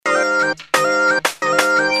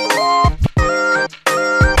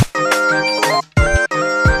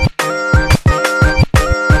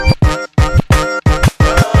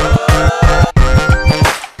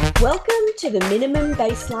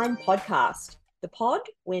Baseline Podcast, the pod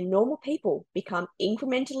where normal people become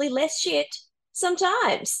incrementally less shit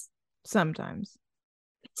sometimes. Sometimes.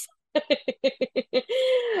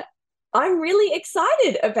 I'm really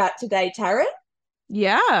excited about today, Taryn.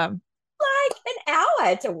 Yeah. Like an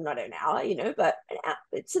hour, it's not an hour, but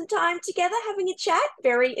some time together having a chat.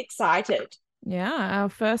 Very excited. Yeah. Our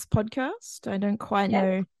first podcast. I don't quite Yeah.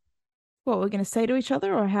 know what we're going to say to each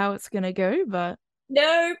other or how it's going to go, but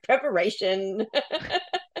No preparation.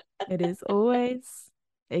 it is always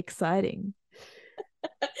exciting.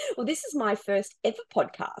 Well, this is my first ever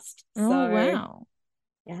podcast. Oh, So, wow.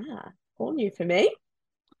 yeah, all new for me.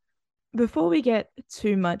 Before we get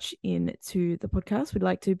too much into the podcast, we'd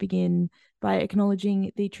like to begin by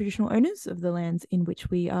acknowledging the traditional owners of the lands in which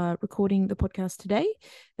we are recording the podcast today.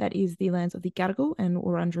 That is the lands of the Gadigal and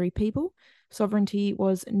Wurundjeri people. Sovereignty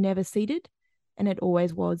was never ceded, and it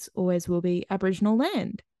always was, always will be Aboriginal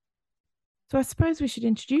land. So I suppose we should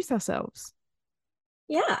introduce ourselves.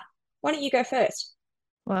 Yeah. Why don't you go first?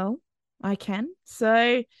 Well, I can.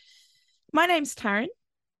 So my name's Taryn.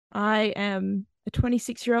 I am a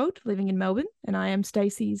 26-year-old living in Melbourne, and I am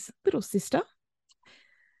Stacey's little sister.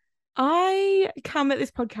 I come at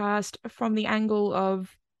this podcast from the angle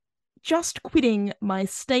of just quitting my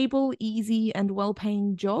stable, easy, and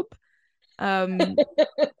well-paying job 3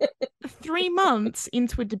 months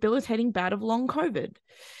into a debilitating bout of long COVID.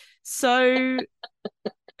 So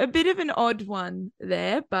a bit of an odd one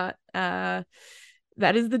there, but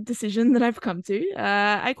that is the decision that I've come to.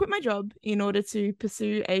 I quit my job in order to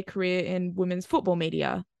pursue a career in women's football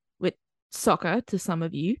media, with soccer to some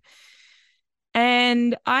of you.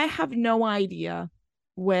 And I have no idea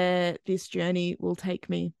where this journey will take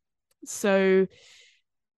me. So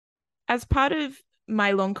as part of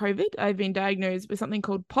my long COVID, I've been diagnosed with something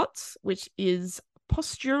called POTS, which is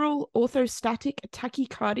postural orthostatic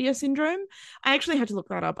tachycardia syndrome. I actually had to look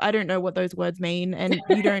that up. I don't know what those words mean, and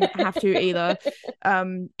you don't have to either.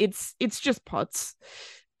 It's just POTS.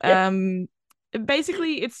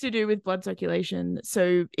 Basically, it's to do with blood circulation.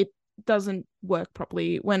 So it doesn't work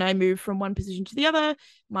properly. When I move from one position to the other,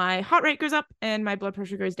 my heart rate goes up and my blood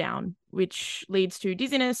pressure goes down, which leads to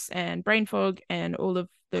dizziness and brain fog and all of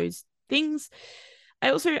those things. I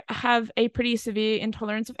also have a pretty severe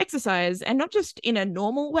intolerance of exercise, and not just in a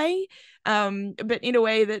normal way, but in a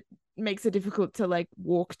way that makes it difficult to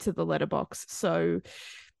walk to the letterbox. So,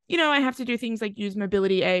 I have to do things like use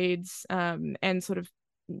mobility aids and sort of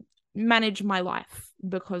manage my life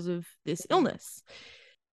because of this illness.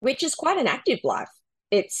 Which is quite an active life.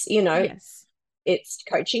 It's, Yes. it's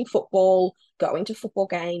coaching football, going to football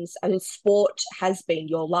games. I mean, sport has been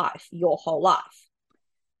your life, your whole life.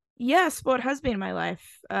 Yeah, sport has been my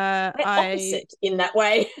life. Opposite in that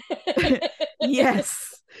way.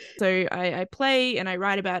 Yes. So I play and I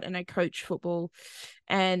write about and I coach football,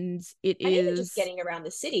 and Even just getting around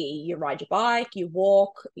the city, you ride your bike, you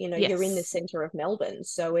walk, you're in the Yes. center of Melbourne.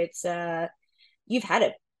 So it's you've had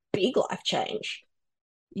a big life change.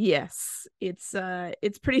 Yes, it's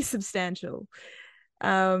pretty substantial.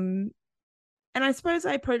 And I suppose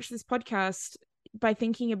I approach this podcast by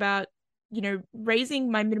thinking about, raising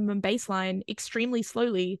my minimum baseline extremely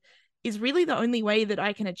slowly is really the only way that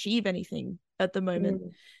I can achieve anything at the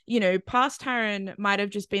moment. Past Taryn might have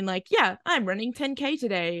just been like, yeah, I'm running 10K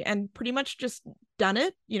today, and pretty much just done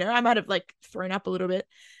it. I might have thrown up a little bit,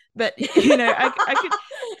 but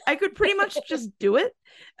I could pretty much just do it.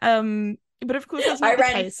 But of course, that's not the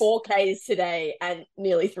ran case. 4Ks today and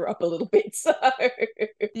nearly threw up a little bit. So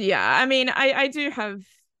yeah, I mean,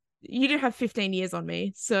 you do have 15 years on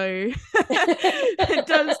me, so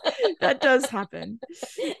that does happen.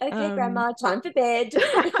 Okay, Grandma, time for bed.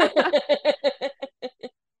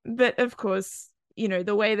 But of course,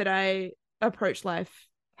 the way that I approach life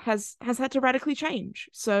has had to radically change.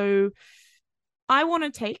 So I want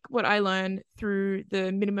to take what I learned through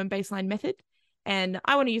the minimum baseline method, and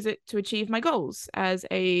I want to use it to achieve my goals as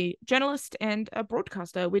a journalist and a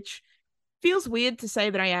broadcaster, which feels weird to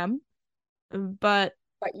say that I am, but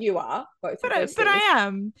you are both of those but things. I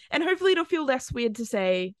am, and hopefully it'll feel less weird to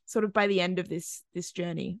say sort of by the end of this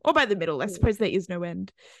journey, or by the middle. I suppose there is no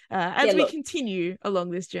end as we continue along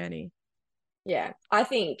this journey. Yeah, I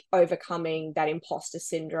think overcoming that imposter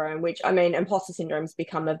syndrome, which I mean, imposter syndrome's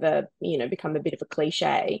become a bit of a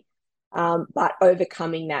cliche, but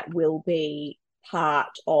overcoming that will be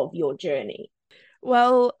part of your journey.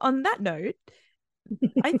 Well, on that note,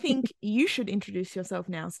 I think you should introduce yourself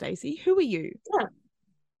now, Stacey. Who are you? Yeah.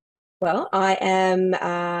 Well, I am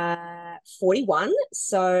 41,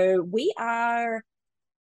 so we are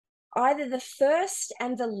either the first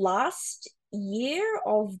and the last year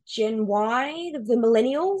of Gen Y, the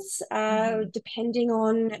millennials, depending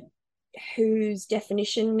on whose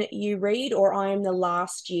definition you read, or I am the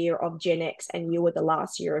last year of Gen X and you are the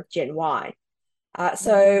last year of Gen Y.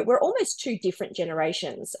 So we're almost two different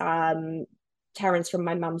generations. Taryn's from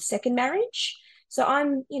my mum's second marriage. So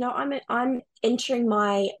I'm entering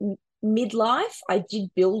my midlife. I did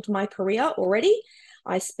build my career already.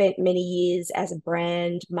 I spent many years as a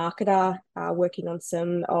brand marketer, working on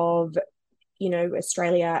some of,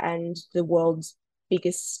 Australia and the world's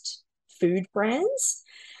biggest food brands.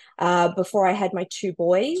 Before I had my two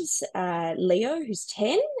boys, Leo, who's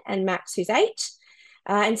 10, and Max, who's 8,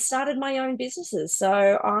 and started my own businesses. So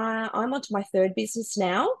I'm onto my third business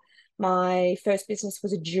now. My first business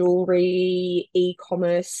was a jewelry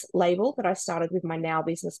e-commerce label that I started with my now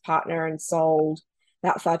business partner and sold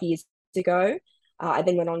about 5 years ago. I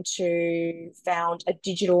then went on to found a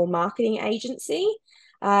digital marketing agency.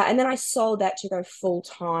 And then I sold that to go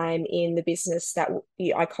full-time in the business that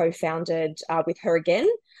I co-founded with her again,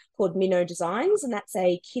 called Minnow Designs. And that's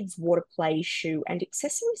a kids' water play, shoe and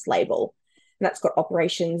accessories label. And that's got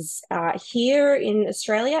operations here in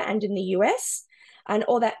Australia and in the US. And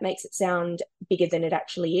all that makes it sound bigger than it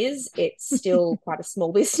actually is. It's still quite a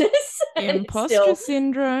small business. Imposter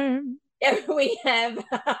syndrome. Yeah, we have.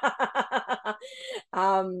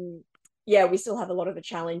 We still have a lot of the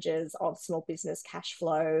challenges of small business cash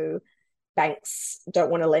flow. Banks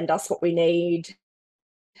don't want to lend us what we need.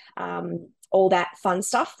 All that fun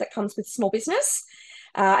stuff that comes with small business.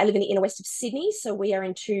 I live in the inner west of Sydney, so we are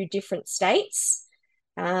in two different states.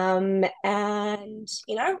 And,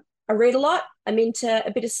 I read a lot. I'm into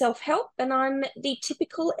a bit of self-help, and I'm the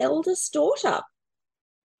typical eldest daughter.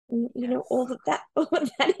 All that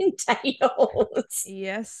entails.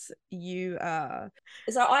 Yes, you are.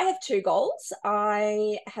 So I have two goals.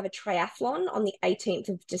 I have a triathlon on the 18th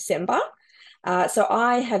of December. So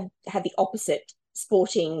I have had the opposite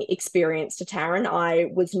sporting experience to Taryn.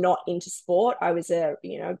 I was not into sport. I was a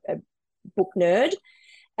book nerd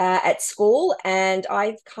at school, and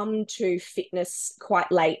I've come to fitness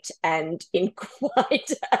quite late and in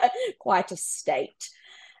quite a state.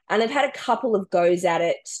 And I've had a couple of goes at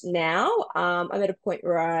it now. I'm at a point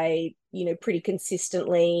where I, pretty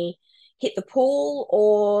consistently hit the pool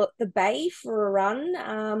or the bay for a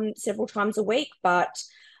run several times a week, but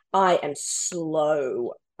I am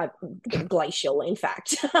slow, glacial, in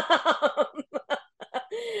fact.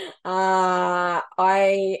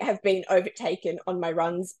 I have been overtaken on my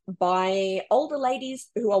runs by older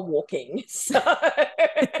ladies who are walking. So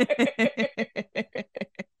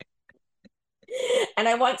and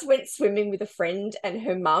I once went swimming with a friend and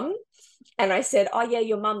her mum, and I said, "Oh yeah,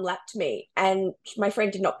 your mum lapped me," and my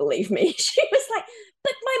friend did not believe me. She was like,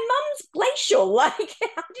 "But my mum's glacial. Like,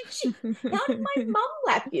 how did my mum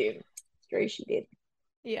lap you?" True, she did.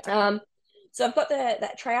 Yeah. So I've got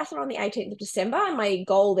that triathlon on the 18th of December, and my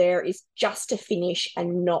goal there is just to finish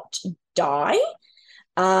and not die.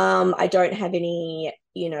 I don't have any,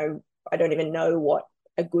 I don't even know what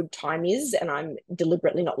a good time is, and I'm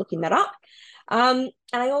deliberately not looking that up. And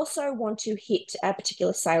I also want to hit a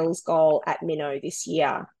particular sales goal at Minnow this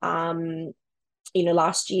year.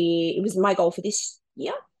 Last year, it was my goal for this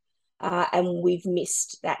year. And we've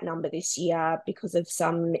missed that number this year because of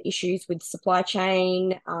some issues with supply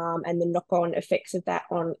chain and the knock-on effects of that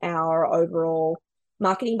on our overall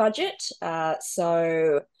marketing budget.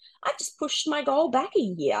 So I've just pushed my goal back a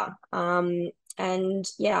year. So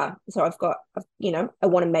I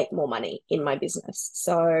want to make more money in my business.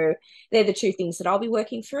 So they're the two things that I'll be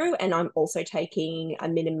working through. And I'm also taking a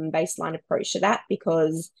minimum baseline approach to that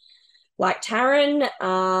because, like Taryn,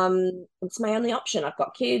 it's my only option. I've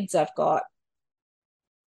got kids, I've got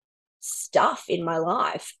stuff in my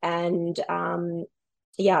life. And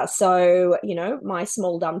so, my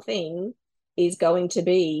small dumb thing is going to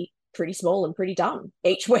be pretty small and pretty dumb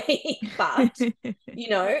each week. But,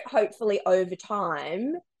 hopefully over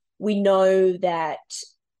time, we know that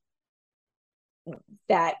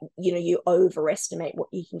you overestimate what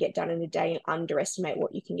you can get done in a day and underestimate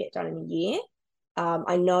what you can get done in a year.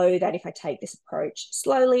 I know that if I take this approach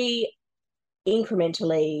slowly,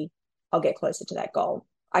 incrementally, I'll get closer to that goal.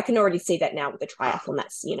 I can already see that now with the triathlon.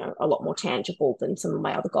 That's, a lot more tangible than some of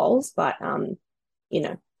my other goals. But,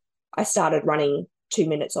 I started running 2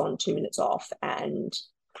 minutes on, 2 minutes off, and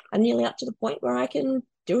I'm nearly up to the point where I can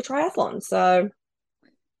do a triathlon. So,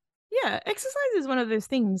 yeah, exercise is one of those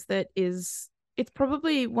things that it's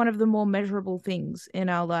probably one of the more measurable things in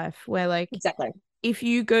our life where, like, exactly, if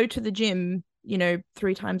you go to the gym,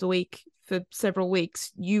 3 times a week for several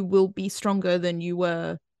weeks, you will be stronger than you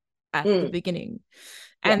were at the beginning.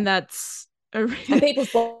 Yeah. And that's and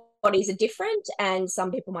people's bodies are different, and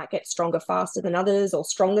some people might get stronger faster than others or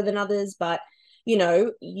stronger than others, but you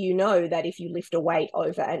know that if you lift a weight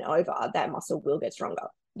over and over, that muscle will get stronger.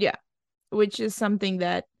 Yeah, which is something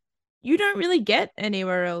that you don't really get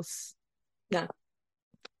anywhere else. No.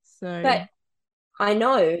 So, but I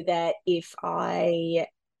know that if I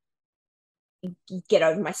get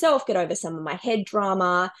over myself, get over some of my head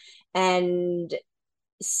drama, and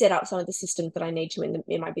set up some of the systems that I need to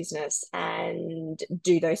in my business and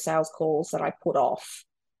do those sales calls that I put off.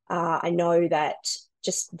 I know that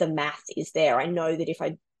just the math is there. I know that if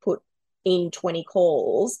I put in 20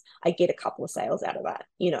 calls, I get a couple of sales out of that,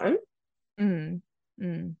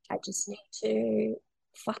 I just need to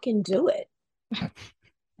fucking do it.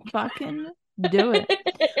 Fucking do it.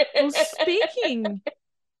 Well,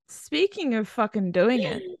 speaking of fucking doing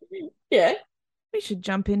it, yeah, we should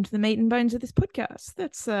jump into the meat and bones of this podcast.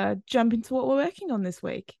 Let's jump into what we're working on this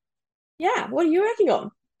week. Yeah, what are you working on?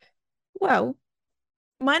 Well,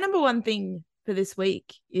 my number one thing for this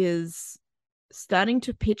week is starting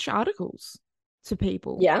to pitch articles to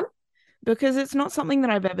people. Yeah. Because it's not something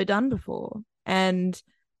that I've ever done before. And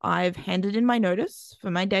I've handed in my notice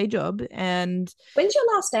for my day job. And when's your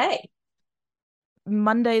last day?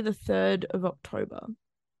 Monday, the 3rd of October.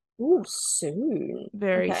 Ooh, soon.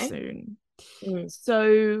 Very soon.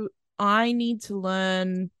 So I need to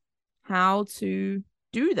learn how to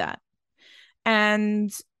do that.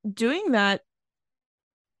 And doing that,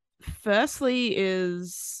 firstly,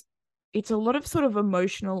 it's a lot of sort of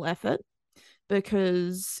emotional effort,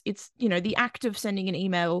 because it's, the act of sending an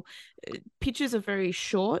email, pitches are very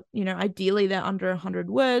short. Ideally they're under 100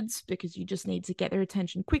 words because you just need to get their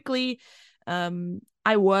attention quickly.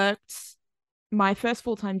 My first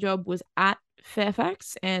full-time job was at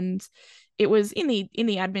Fairfax, and it was in the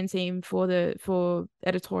admin team for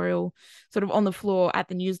editorial, sort of on the floor at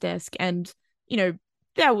the news desk. And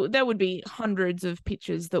there would be hundreds of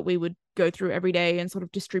pitches that we would go through every day and sort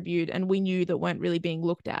of distribute, and we knew that weren't really being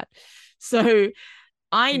looked at. So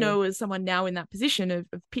I know, as someone now in that position of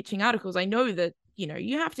pitching articles, I know that,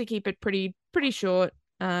 you have to keep it pretty short,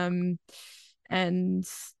 and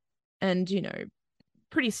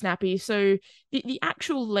pretty snappy. So the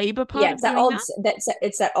actual labor part, yeah, it's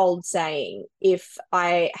that old saying, if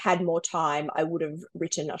I had more time, I would have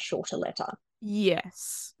written a shorter letter.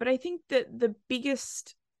 Yes, but I think that the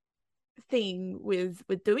biggest thing with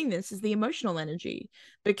doing this is the emotional energy,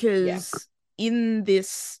 because in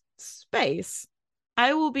this space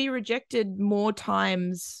I will be rejected more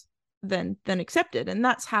times than accepted, and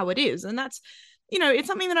that's how it is. And that's, it's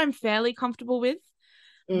something that I'm fairly comfortable with.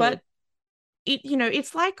 But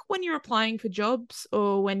it's like when you're applying for jobs,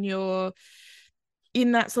 or when you're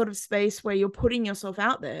in that sort of space where you're putting yourself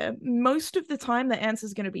out there, most of the time the answer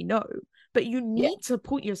is going to be no, but you need to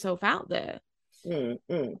put yourself out there.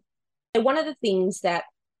 One of the things that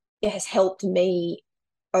has helped me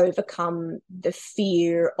overcome the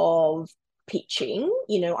fear of pitching,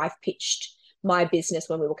 I've pitched my business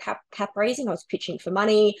when we were cap raising. I was pitching for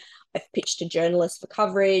money. I've pitched to journalists for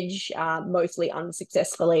coverage, mostly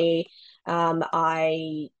unsuccessfully.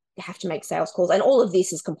 I have to make sales calls, and all of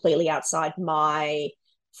this is completely outside my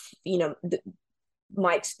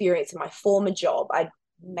my experience in my former job. I'd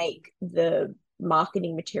make the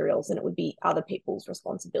marketing materials, and it would be other people's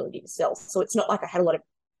responsibility to sell. So it's not like I had a lot of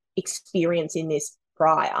experience in this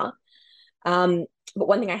prior. But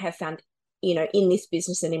one thing I have found, in this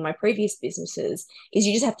business and in my previous businesses, is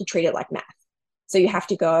you just have to treat it like math. So you have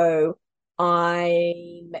to go,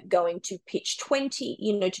 I'm going to pitch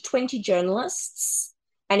 20 journalists.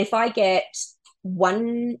 And if I get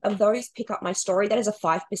one of those pick up my story, that is a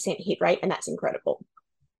 5% hit rate, and that's incredible.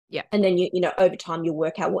 Yeah. And then over time you'll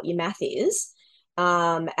work out what your math is,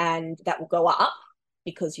 and that will go up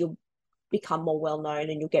because you'll become more well known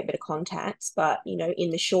and you'll get better contacts. But in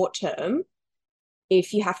the short term,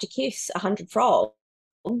 if you have to kiss 100 frogs,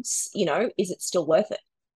 is it still worth it?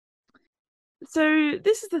 So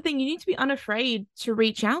this is the thing: you need to be unafraid to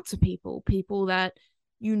reach out to people that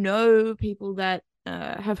people that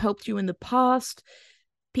have helped you in the past,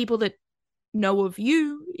 people that know of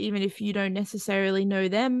you, even if you don't necessarily know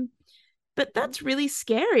them. But that's really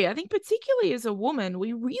scary. I think particularly as a woman,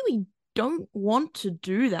 we really don't want to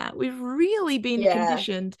do that. We've really been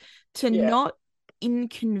conditioned to not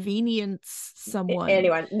inconvenience someone.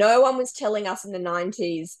 Anyway, no one was telling us in the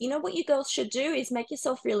 90s, what you girls should do is make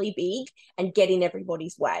yourself really big and get in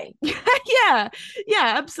everybody's way. Yeah,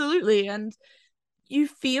 absolutely. And you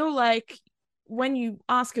feel like when you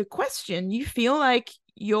ask a question, you feel like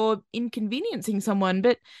you're inconveniencing someone.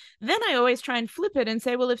 But then I always try and flip it and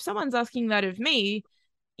say, well, if someone's asking that of me,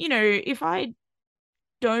 if I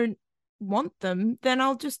don't want them, then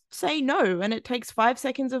I'll just say no. And it takes 5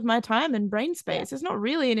 seconds of my time and brain space. It's not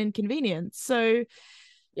really an inconvenience. So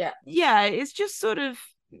yeah, it's just sort of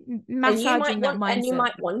massaging that mindset. And you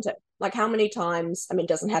might want it. Like how many times, I mean, it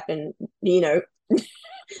doesn't happen, you know,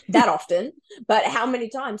 that often, but how many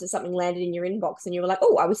times has something landed in your inbox and you were like,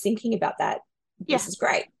 oh, I was thinking about that. This is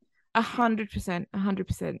great. 100%,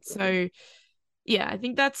 100%. So yeah, I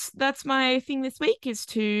think that's my thing this week, is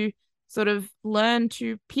to sort of learn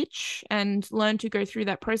to pitch and learn to go through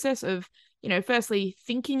that process of, you know, firstly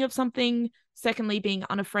thinking of something, secondly being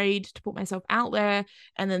unafraid to put myself out there,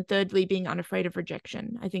 and then thirdly being unafraid of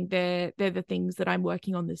rejection. I think they're the things that I'm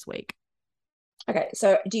working on this week. Okay,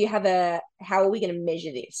 so do you have how are we going to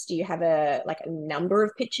measure this? Do you have a number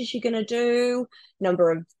of pitches you're going to do, number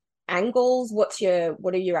of angles? What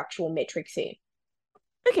are your actual metrics here?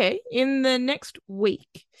 Okay, in the next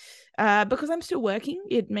week, because I'm still working,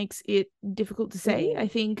 it makes it difficult to say. I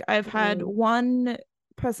think I've had one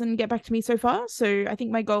person get back to me so far, so I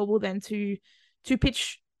think my goal will then to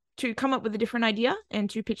pitch, to come up with a different idea and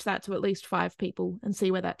to pitch that to at least 5 people and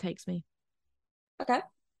see where that takes me. Okay,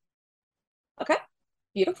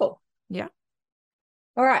 beautiful. Yeah.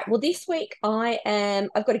 All right, well, this week I've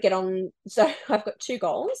got to get on, so I've got 2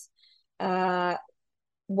 goals.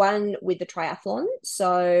 One with the triathlon.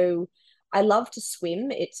 So I love to swim.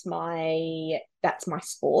 That's my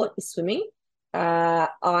sport, is swimming.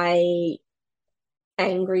 I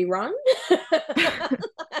angry run.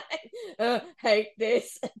 Hate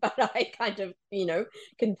this, but I kind of,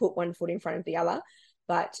 can put one foot in front of the other.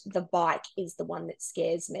 But the bike is the one that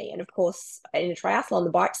scares me. And of course, in a triathlon,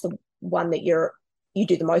 the bike's the one that you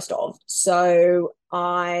do the most of. So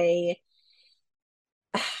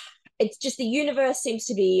it's just the universe seems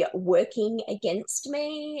to be working against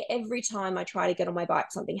me. Every time I try to get on my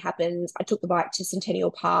bike, something happens. I took the bike to Centennial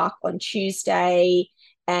Park on Tuesday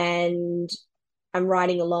and I'm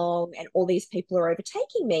riding along and all these people are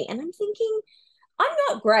overtaking me. And I'm thinking, I'm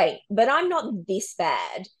not great, but I'm not this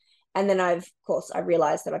bad. And then I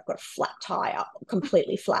realized that I've got a flat tire,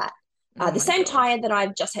 completely flat. The same tire that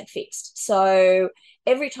I've just had fixed. So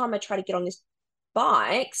every time I try to get on this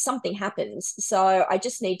bike, something happens. So I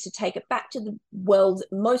just need to take it back to the world's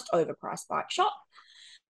most overpriced bike shop,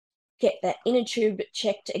 get that inner tube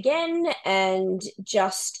checked again, and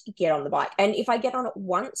just get on the bike. And if I get on it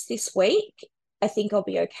once this week, I think I'll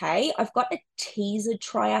be okay. I've got a teaser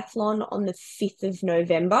triathlon on the 5th of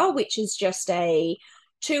November, which is just a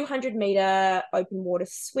 200-meter open water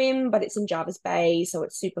swim, but it's in Jarvis Bay, so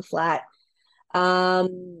it's super flat. A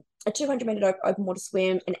 200-meter open water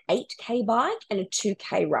swim, an 8K bike, and a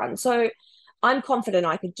 2K run. So I'm confident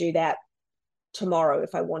I could do that tomorrow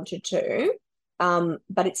if I wanted to.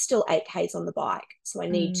 But it's still 8Ks on the bike. So I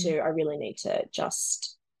really need to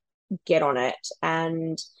just get on it.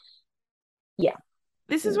 And yeah.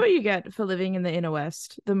 This is what you get for living in the inner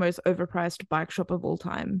west, the most overpriced bike shop of all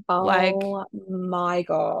time. Oh my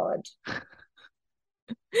God.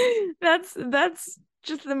 That's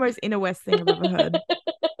just the most inner west thing I've ever heard.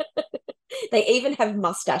 They even have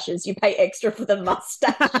mustaches. You pay extra for the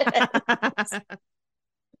mustaches.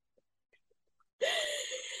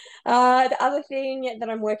 The other thing that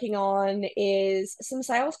I'm working on is some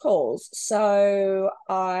sales calls. So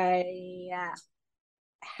I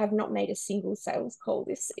have not made a single sales call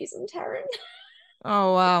this season, Taryn.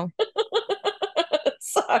 Oh, wow.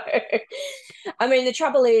 So, I mean, the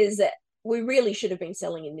trouble is we really should have been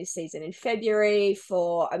selling in this season in February.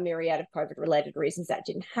 For a myriad of COVID-related reasons, that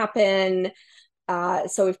didn't happen.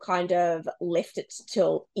 So we've kind of left it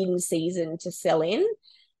till in season to sell in.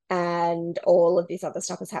 And all of this other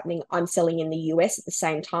stuff is happening. I'm selling in the US at the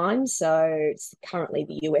same time. So it's currently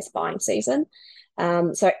the US buying season.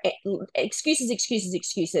 So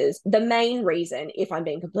excuses. The main reason, if I'm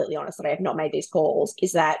being completely honest, that I have not made these calls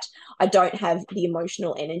is that I don't have the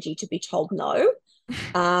emotional energy to be told no.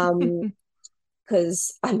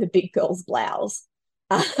 Because I'm a big girl's blouse.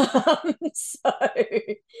 So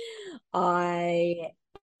I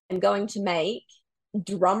am going to make,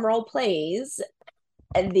 drum roll please,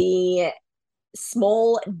 the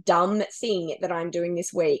small dumb thing that I'm doing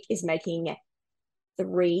this week is making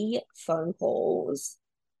 3 phone calls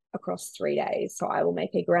across 3 days. So I will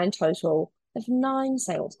make a grand total of 9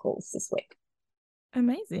 sales calls this week.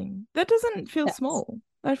 Amazing. That doesn't feel small.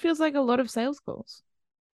 That feels like a lot of sales calls.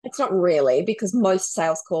 It's not really, because most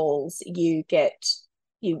sales calls you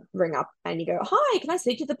ring up and you go, hi, can I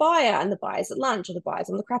speak to the buyer? And the buyer's at lunch, or the buyer's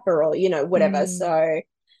on the crapper, or, whatever. So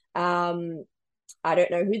I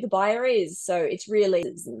don't know who the buyer is. So it's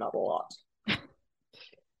not a lot.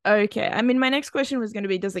 Okay. I mean, my next question was going to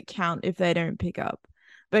be, does it count if they don't pick up?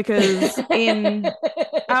 because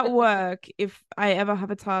at work, if I ever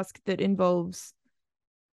have a task that involves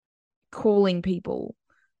calling people,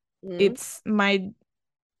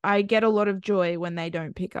 I get a lot of joy when they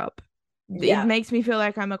don't pick up. It makes me feel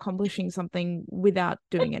like I'm accomplishing something without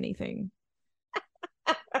doing anything.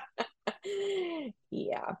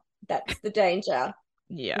 Yeah, that's the danger.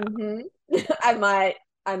 Yeah. I might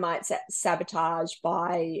sabotage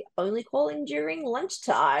by only calling during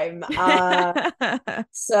lunchtime.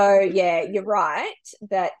 So yeah, you're right.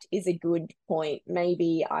 That is a good point.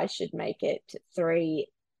 Maybe I should make it 3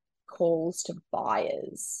 calls to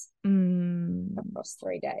buyers across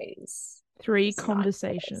 3 days. 3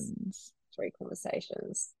 conversations. 3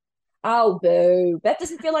 conversations. Oh, boo. That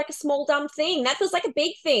doesn't feel like a small, dumb thing. That feels like a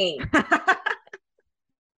big thing.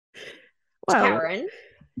 Well, Taryn.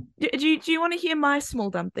 Do you want to hear my small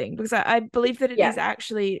dumb thing? Because I believe that it is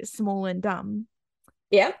actually small and dumb.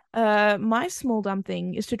 Yeah. My small dumb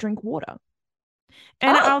thing is to drink water.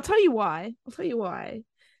 And I'll tell you why.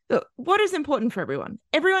 Look, water is important for everyone.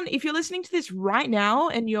 Everyone, if you're listening to this right now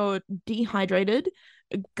and you're dehydrated,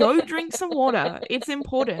 go drink some water. It's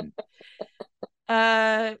important.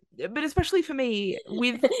 But especially for me,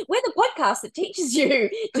 we're the podcast that teaches you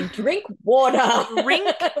to drink water.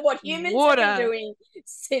 Drink what humans water. have been doing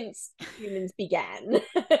since humans began.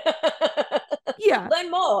 Yeah.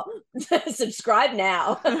 Learn more. Subscribe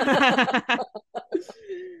now.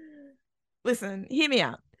 Listen, hear me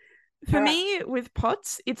out. For me, with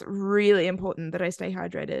pots, it's really important that I stay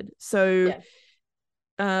hydrated. So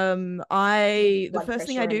the first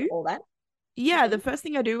thing I do, all that. The first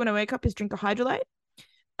thing I do when I wake up is drink a hydrolate.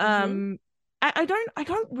 I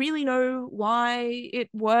don't really know why it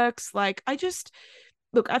works. Like,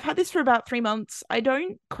 look, I've had this for about 3 months. I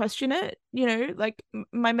don't question it. You know, like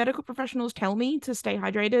my medical professionals tell me to stay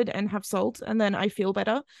hydrated and have salt, and then I feel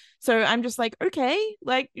better. So I'm just like, okay,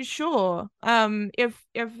 like, sure. If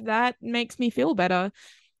that makes me feel better,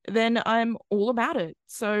 then I'm all about it.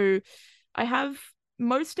 So I have,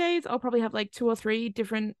 most days I'll probably have like 2 or 3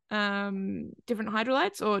 different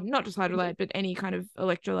hydrolytes, or not just hydrolyte, but any kind of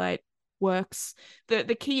electrolyte works.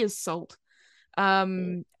 The key is salt.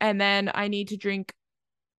 And then I need to drink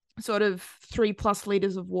sort of 3+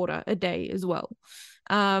 liters of water a day as well.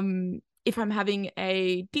 If I'm having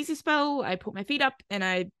a DC spell, I put my feet up and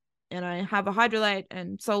I have a hydrolyte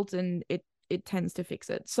and salt, and it tends to fix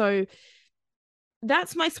it. So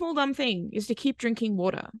that's my small dumb thing, is to keep drinking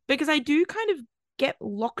water, because I do kind of get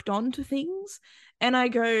locked on to things and I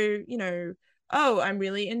go, you know, oh, I'm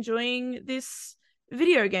really enjoying this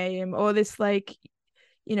video game, or this, like,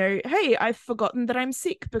 you know, hey, I've forgotten that I'm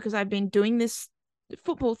sick because I've been doing this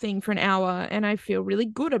football thing for an hour and I feel really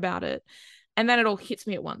good about it, and then it all hits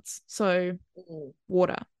me at once. So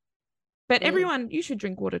water. But everyone, you should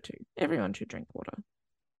drink water too. Everyone should drink water.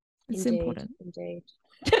 It's important. Indeed.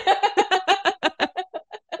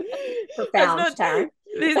 Profound, Taryn.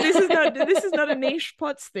 This is not a niche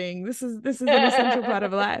pots thing. This is an essential part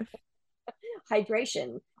of life.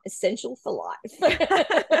 Hydration, essential for life.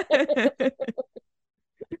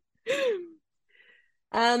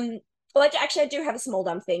 Well, actually, I do have a small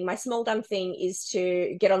dumb thing. My small dumb thing is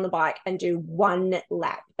to get on the bike and do 1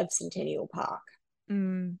 lap of Centennial Park.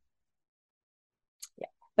 Yeah,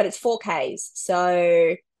 but it's 4Ks.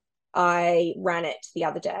 So I ran it the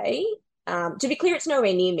other day. To be clear, it's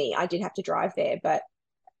nowhere near me. I did have to drive there, but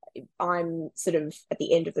I'm sort of at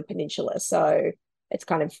the end of the peninsula, so it's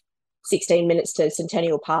kind of 16 minutes to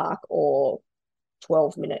Centennial Park or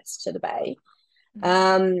 12 minutes to the bay.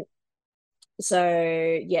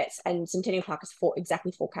 So yes, and Centennial Park is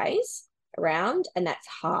exactly 4Ks around, and that's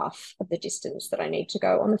half of the distance that I need to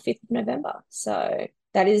go on the 5th of November. So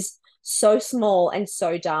that is so small and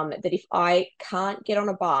so dumb that if I can't get on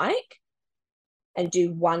a bike and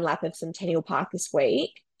do 1 lap of Centennial Park this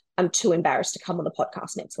week, I'm too embarrassed to come on the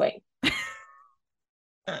podcast next week.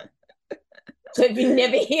 So if you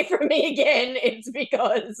never hear from me again, it's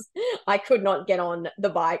because I could not get on the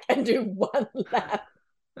bike and do 1 lap.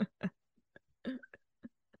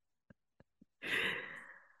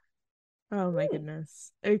 Oh my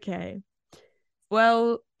goodness. Okay.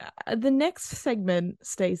 Well, the next segment,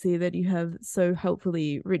 Stacey, that you have so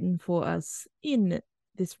helpfully written for us in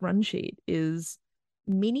this run sheet is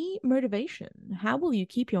mini motivation. How will you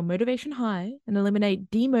keep your motivation high and eliminate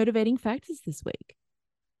demotivating factors this week?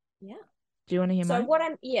 Yeah. Do you want to hear mine?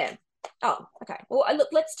 Oh, okay. Well, look,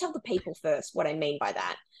 let's tell the people first what I mean by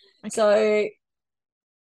that. Okay. So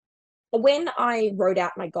when I wrote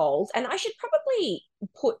out my goals, and I should probably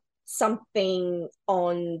put something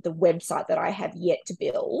on the website that I have yet to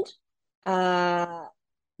build,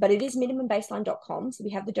 but it is minimumbaseline.com. So we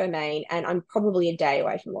have the domain, and I'm probably a day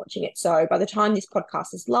away from launching it. So by the time this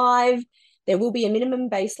podcast is live, there will be a minimum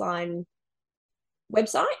baseline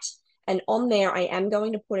website. And on there, I am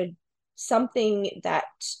going to put something that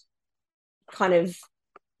kind of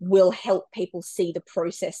will help people see the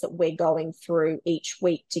process that we're going through each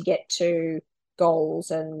week to get to goals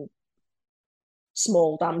and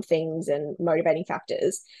small dumb things and motivating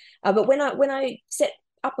factors. But when I set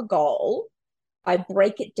up a goal, I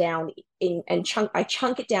break it down and chunk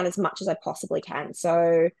it down as much as I possibly can.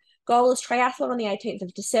 So goal is triathlon on the 18th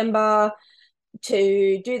of December.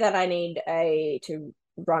 To do that, I need to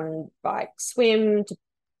run, bike, swim. To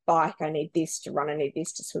bike, I need this. To run, I need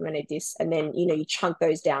this. To swim, I need this. And then, you chunk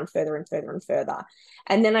those down further and further and further.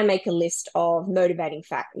 And then I make a list of motivating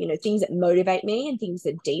things that motivate me and things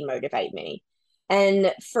that demotivate me.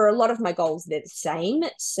 And for a lot of my goals, they're the same.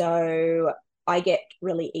 So I get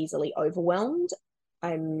really easily overwhelmed.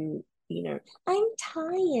 I'm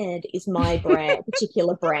tired is my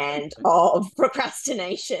particular brand of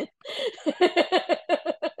procrastination.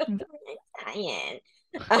 I'm tired.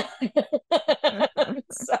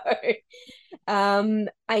 So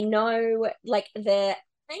I know, like, the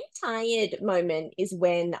I'm tired moment is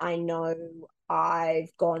when I know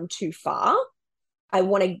I've gone too far. I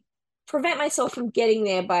want to prevent myself from getting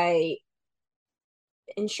there by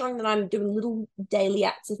ensuring that I'm doing little daily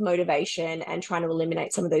acts of motivation and trying to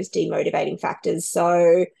eliminate some of those demotivating factors.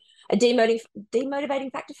 So a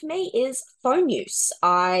demotivating factor for me is phone use.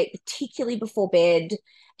 Particularly before bed,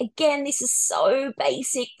 again, this is so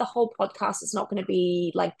basic. The whole podcast is not going to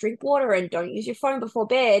be like drink water and don't use your phone before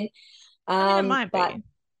bed. It might but be.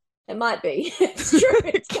 It might be. It's true.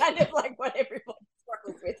 It's kind of like what everyone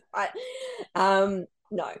struggles with, right?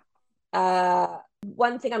 No.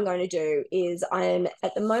 One thing I'm going to do is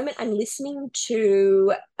at the moment I'm listening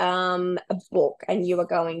to a book, and you are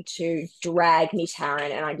going to drag me,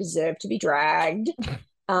 Taryn, and I deserve to be dragged.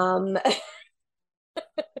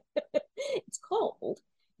 It's called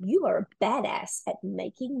You Are a Badass at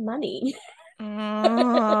Making Money.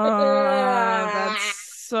 That's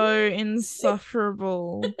so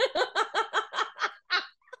insufferable.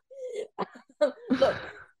 Look,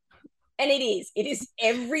 and it is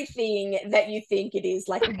everything that you think it is,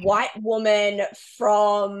 like white woman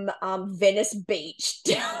from Venice Beach.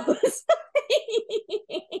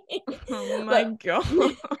 Oh my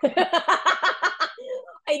God.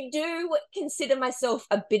 I do consider myself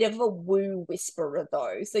a bit of a woo whisperer,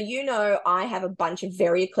 though. So, I have a bunch of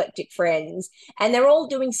very eclectic friends, and they're all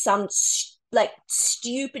doing some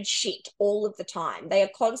stupid shit all of the time. They are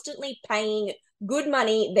constantly paying good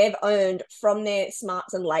money they've earned from their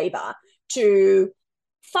smarts and labor to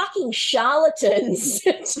fucking charlatans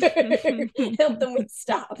to help them with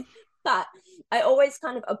stuff. But I always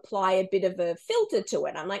kind of apply a bit of a filter to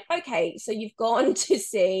it. I'm like, okay, so you've gone to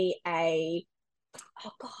see an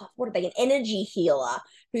energy healer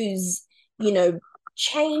who's,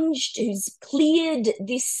 who's cleared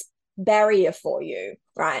this barrier for you,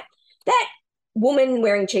 right? That woman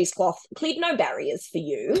wearing cheesecloth cleared no barriers for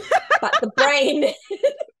you, but the brain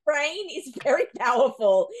is very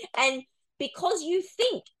powerful. And because you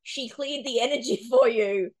think she cleared the energy for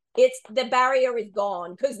you, the barrier is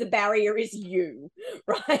gone because the barrier is you,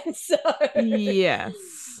 right? So yes.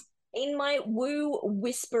 At my woo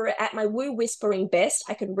whispering best,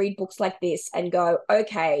 I can read books like this and go,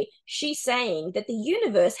 okay, she's saying that the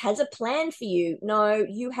universe has a plan for you. No,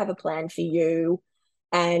 you have a plan for you.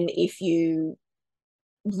 And if you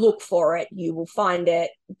look for it, you will find it.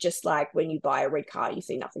 Just like when you buy a red car, you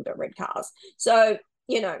see nothing but red cars. So,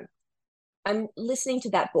 I'm listening to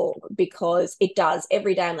that book because it does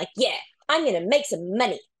every day. I'm like, yeah, I'm going to make some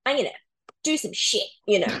money. I'm going to do some shit,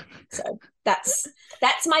 So that's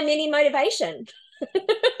my mini motivation.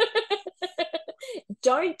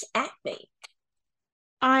 Don't at me.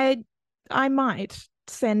 I might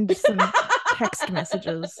send some text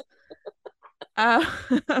messages. I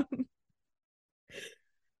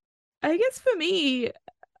guess for me,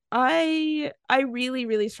 I really,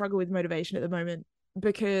 really struggle with motivation at the moment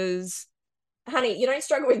because, honey, you don't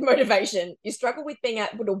struggle with motivation. You struggle with being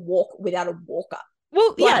able to walk without a walker.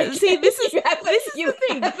 Well, yeah, see, this is the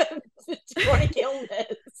thing. Have a chronic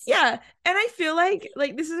illness. Yeah, and I feel like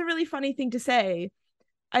this is a really funny thing to say.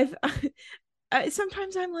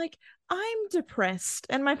 Sometimes I'm like, I'm depressed,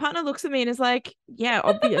 and my partner looks at me and is like, yeah,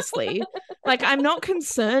 obviously. Like, I'm not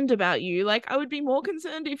concerned about you. Like, I would be more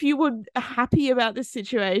concerned if you were happy about this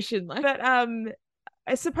situation. But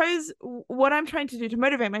I suppose what I'm trying to do to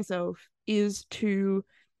motivate myself is to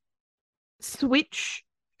switch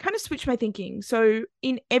my thinking. So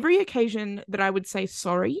in every occasion that I would say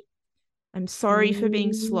sorry, I'm sorry for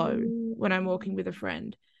being slow when I'm walking with a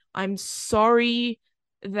friend. I'm sorry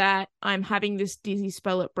that I'm having this dizzy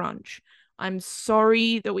spell at brunch. I'm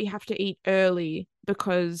sorry that we have to eat early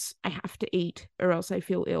because I have to eat or else I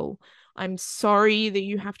feel ill. I'm sorry that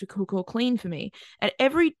you have to cook or clean for me. At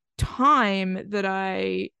every time that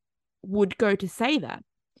I would go to say that,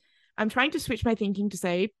 I'm trying to switch my thinking to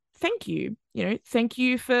say, thank you. Thank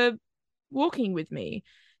you for walking with me.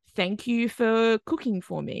 Thank you for cooking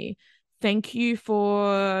for me. Thank you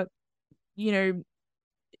for, you know,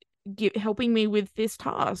 helping me with this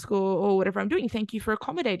task or whatever I'm doing. Thank you for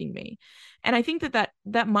accommodating me. And I think that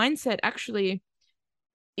mindset actually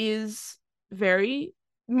is very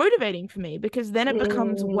motivating for me, because then it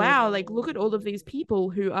becomes, wow, like, look at all of these people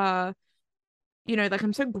who are, like,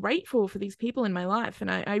 I'm so grateful for these people in my life.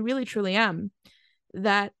 And I really, truly am,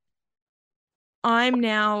 that I'm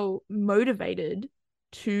now motivated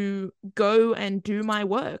to go and do my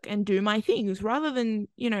work and do my things, rather than,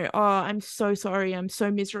 oh, I'm so sorry, I'm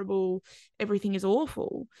so miserable, everything is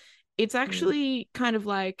awful. It's actually kind of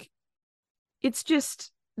like, it's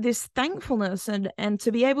just this thankfulness, and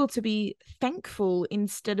to be able to be thankful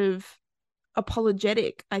instead of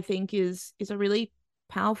apologetic, I think is a really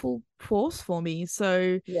powerful force for me.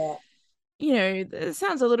 So yeah, it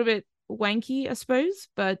sounds a little bit wanky, I suppose,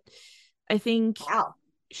 but I think wow,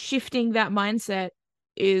 shifting that mindset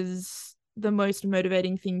is the most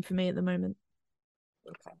motivating thing for me at the moment.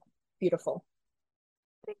 okay, beautiful.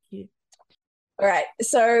 Thank you. All right,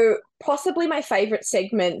 so possibly my favorite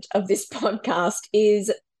segment of this podcast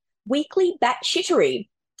is weekly batshittery.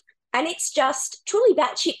 And it's just truly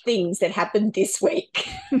batshit things that happened this week.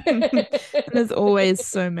 There's always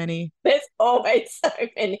so many. There's always so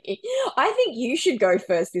many. I think you should go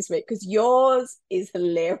first this week because yours is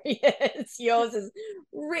hilarious. Yours is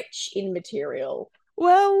rich in material.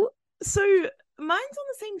 Well, so mine's on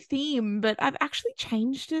the same theme, but I've actually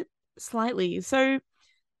changed it slightly. So,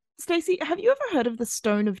 Stacey, have you ever heard of the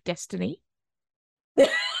Stone of Destiny?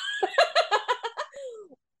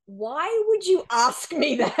 Why would you ask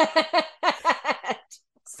me that?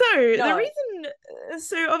 So No. the reason,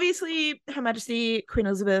 so obviously Her Majesty Queen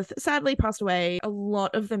Elizabeth sadly passed away. A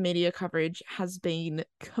lot of the media coverage has been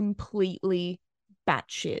completely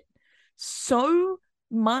batshit. So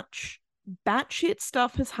much batshit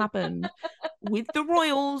stuff has happened with the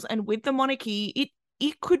royals and with the monarchy.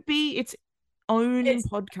 It could be its own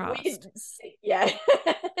podcast. Yeah.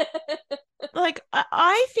 Like,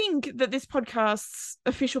 I think that this podcast's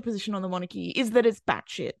official position on the monarchy is that it's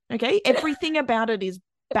batshit. Okay, everything about it is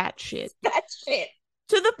batshit. Batshit.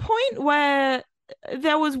 To the point where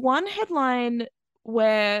there was one headline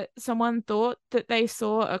where someone thought that they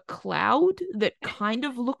saw a cloud that kind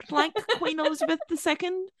of looked like Queen Elizabeth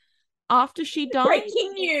II after she died.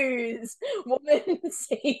 Breaking news. Woman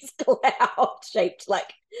sees cloud shaped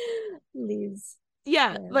like Liz.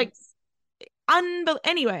 Yeah, like,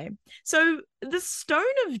 anyway, so the Stone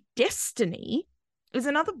of Destiny is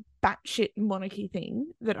another batshit monarchy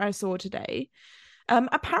thing that I saw today.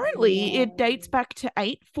 Apparently, it dates back to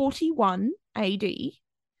 841 AD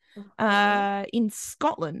in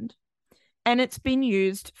Scotland, and it's been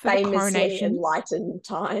used for the coronation. Enlightened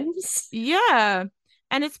times. Yeah,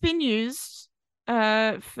 and it's been used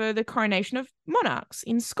for the coronation of monarchs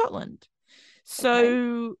in Scotland.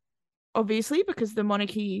 So, obviously, because the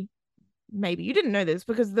monarchy, maybe you didn't know this,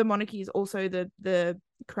 because the monarchy is also the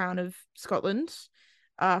crown of Scotland.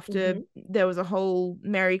 After there was a whole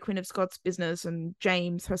Mary Queen of Scots business, and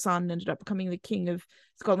James, her son, ended up becoming the King of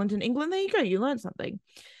Scotland and England. There you go, you learned something.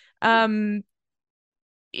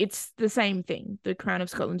 It's the same thing, the crown of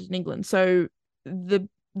Scotland and England. So the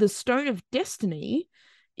Stone of Destiny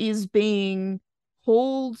is being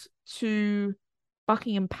hauled to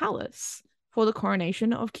Buckingham Palace for the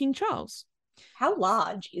coronation of King Charles. How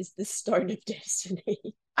large is the Stone of Destiny?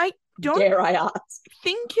 I don't dare I ask.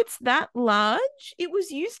 Think it's that large. It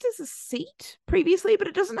was used as a seat previously, but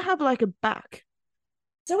it doesn't have like a back.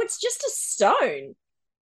 So it's just a stone.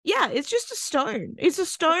 Yeah, it's just a stone. It's a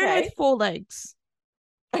stone with 4 legs.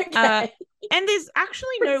 Okay. And there's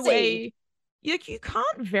actually no way, like, you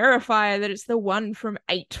can't verify that it's the one from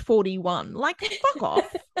 841. Like, fuck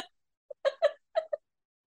off.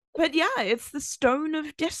 But yeah, it's the Stone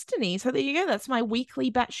of Destiny. So there you go. That's my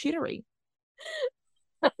weekly batshittery.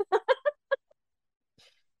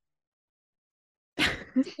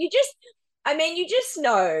 You just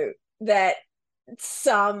know that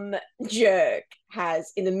some jerk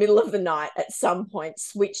has, in the middle of the night at some point,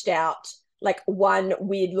 switched out like one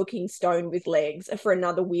weird looking stone with legs for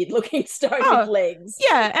another weird looking stone with legs.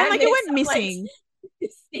 Yeah, and like, it went missing.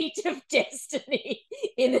 Like, seat of destiny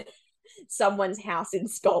in someone's house in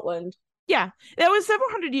Scotland. Yeah, there was several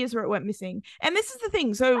hundred years where it went missing. And this is the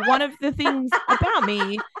thing. So one of the things about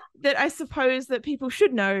me that I suppose that people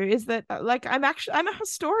should know is that like I'm a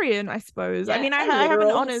historian, I suppose. I Yeah, mean, I a have an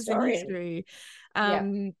literal honors in historian. history. Yeah.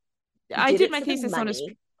 You I did did it my for the thesis on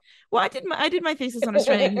money. I did my thesis on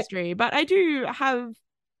Australian history, but I do have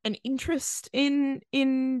an interest in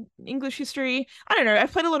English history. I don't know.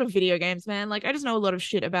 I've played a lot of video games, man. Like I just know a lot of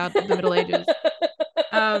shit about the Middle Ages.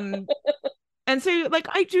 Um and so like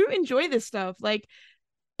I do enjoy this stuff. Like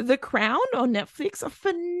The Crown on Netflix, a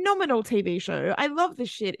phenomenal TV show. I love this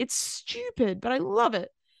shit. It's stupid, but I love it.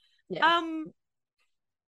 Yeah.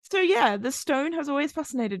 So yeah, the stone has always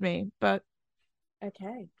fascinated me, but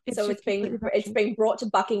Okay. it's So just it's been brought to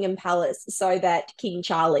Buckingham Palace so that King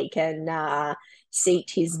Charlie can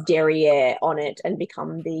seat his derriere on it and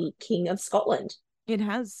become the King of Scotland. It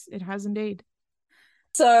has indeed.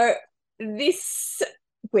 So this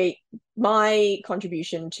week, my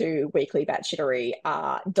contribution to weekly batshittery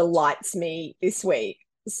delights me this week.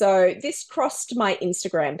 So this crossed my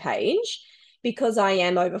Instagram page because I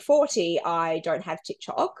am over 40. I don't have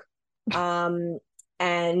TikTok. And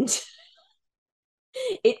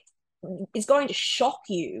it is going to shock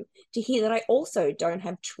you to hear that I also don't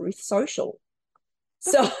have Truth Social.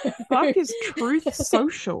 So fuck is Truth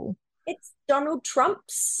Social? It's Donald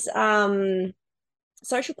Trump's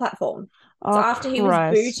social platform. Oh, so after Christ. he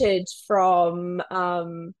was booted from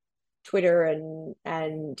Twitter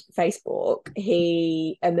and Facebook,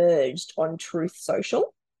 he emerged on Truth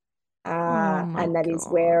Social. And that is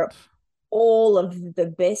where all of the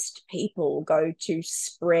best people go to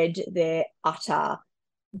spread their utter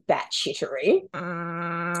batshittery.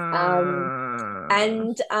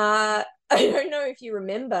 And I don't know if you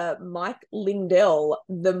remember Mike Lindell,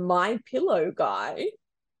 the My Pillow guy,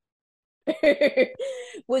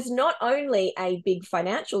 was not only a big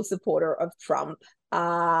financial supporter of Trump,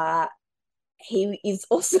 he is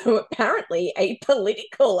also apparently a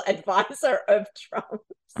political advisor of Trump.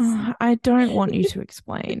 I don't want you to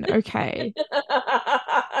explain. Okay.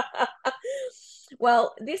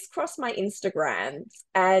 Well, this crossed my Instagram,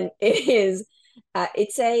 and it's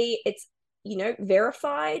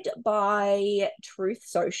verified by Truth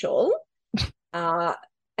Social, and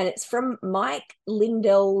it's from Mike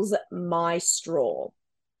Lindell's My Straw.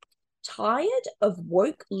 Tired of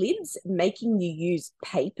woke libs making you use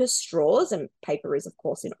paper straws, and paper is of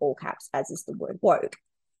course in all caps, as is the word woke,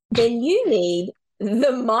 then you need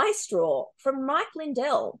the My Straw from Mike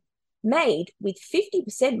Lindell, made with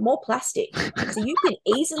 50% more plastic, so you can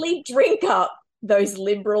easily drink up those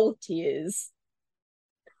liberal tears.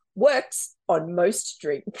 Works on most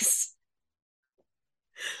drinks.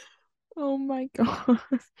 Oh my God.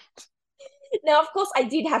 Now, of course, I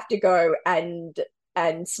did have to go and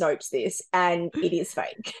Snopes this, and it is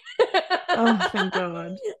fake. Oh, thank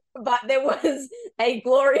God. But there was a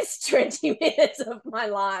glorious 20 minutes of my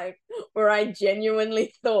life where I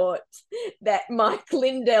genuinely thought that Mike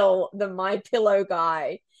Lindell, the My Pillow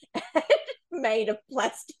guy, had made a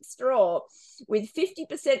plastic straw with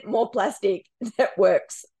 50% more plastic that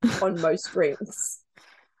works on most drinks.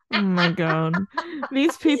 Oh my God.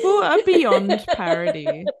 These people are beyond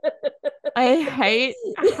parody. I hate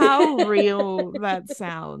how real that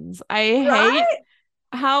sounds. I hate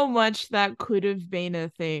how much that could have been a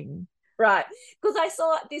thing. Right. Because I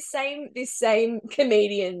saw this same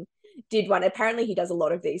comedian did one. Apparently he does a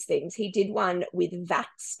lot of these things. He did one with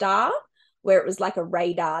Vaxstar, where it was like a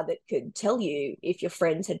radar that could tell you if your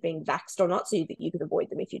friends had been vaxxed or not, so that you could avoid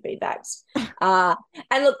them if you'd been vaxxed.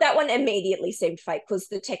 And look, that one immediately seemed fake because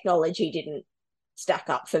the technology didn't stack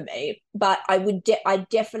up for me. But I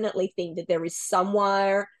definitely think that there is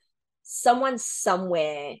someone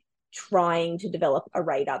somewhere trying to develop a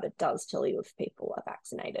radar that does tell you if people are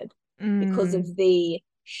vaccinated because of the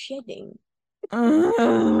shedding.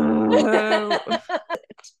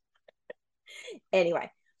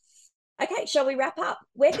 Anyway. Okay, shall we wrap up?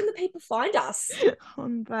 Where can the people find us?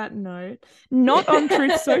 On that note, not on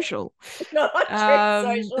Truth Social. Not on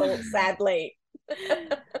Truth Social, sadly.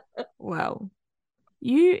 Well,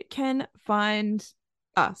 you can find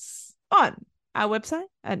us on our website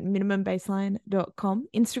at minimumbaseline.com,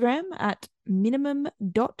 Instagram at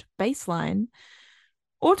minimum.baseline,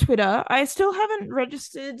 or Twitter. I still haven't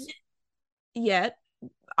registered yet.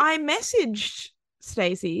 I messaged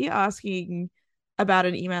Stacey asking about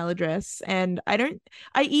an email address, and I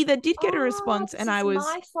either did get a response and I was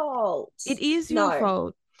my fault. It is your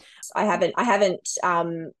fault. I have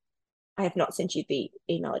not sent you the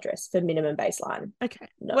email address for Minimum Baseline. Okay.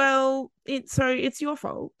 No. Well, it's your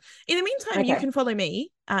fault. In the meantime, you can follow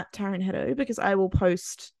me at Taryn Hedo, because I will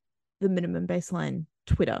post the Minimum Baseline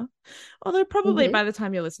Twitter. Although probably by the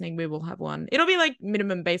time you're listening, we will have one. It'll be like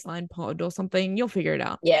minimum baseline pod or something. You'll figure it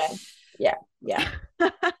out. Yeah.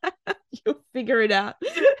 You'll figure it out.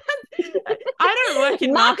 I don't work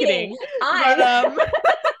in marketing.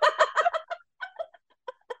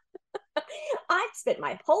 I've spent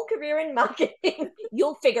my whole career in marketing.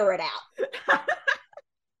 You'll figure it out.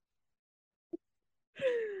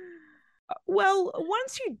 Well,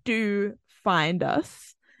 once you do find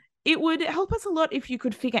us, it would help us a lot if you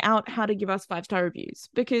could figure out how to give us 5-star reviews,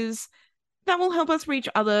 because that will help us reach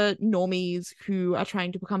other normies who are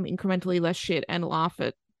trying to become incrementally less shit and laugh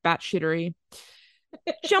at batshittery.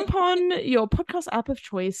 Jump on your podcast app of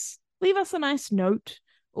choice, leave us a nice note,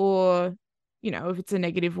 or, you know, if it's a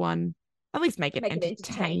negative one, at least make it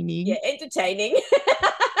entertaining. Yeah, entertaining.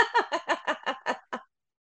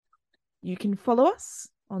 You can follow us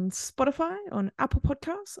on Spotify, on Apple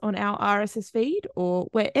Podcasts, on our RSS feed, or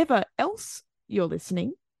wherever else you're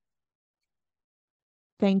listening.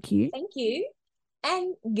 Thank you. Thank you.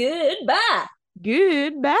 And goodbye.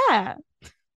 Goodbye.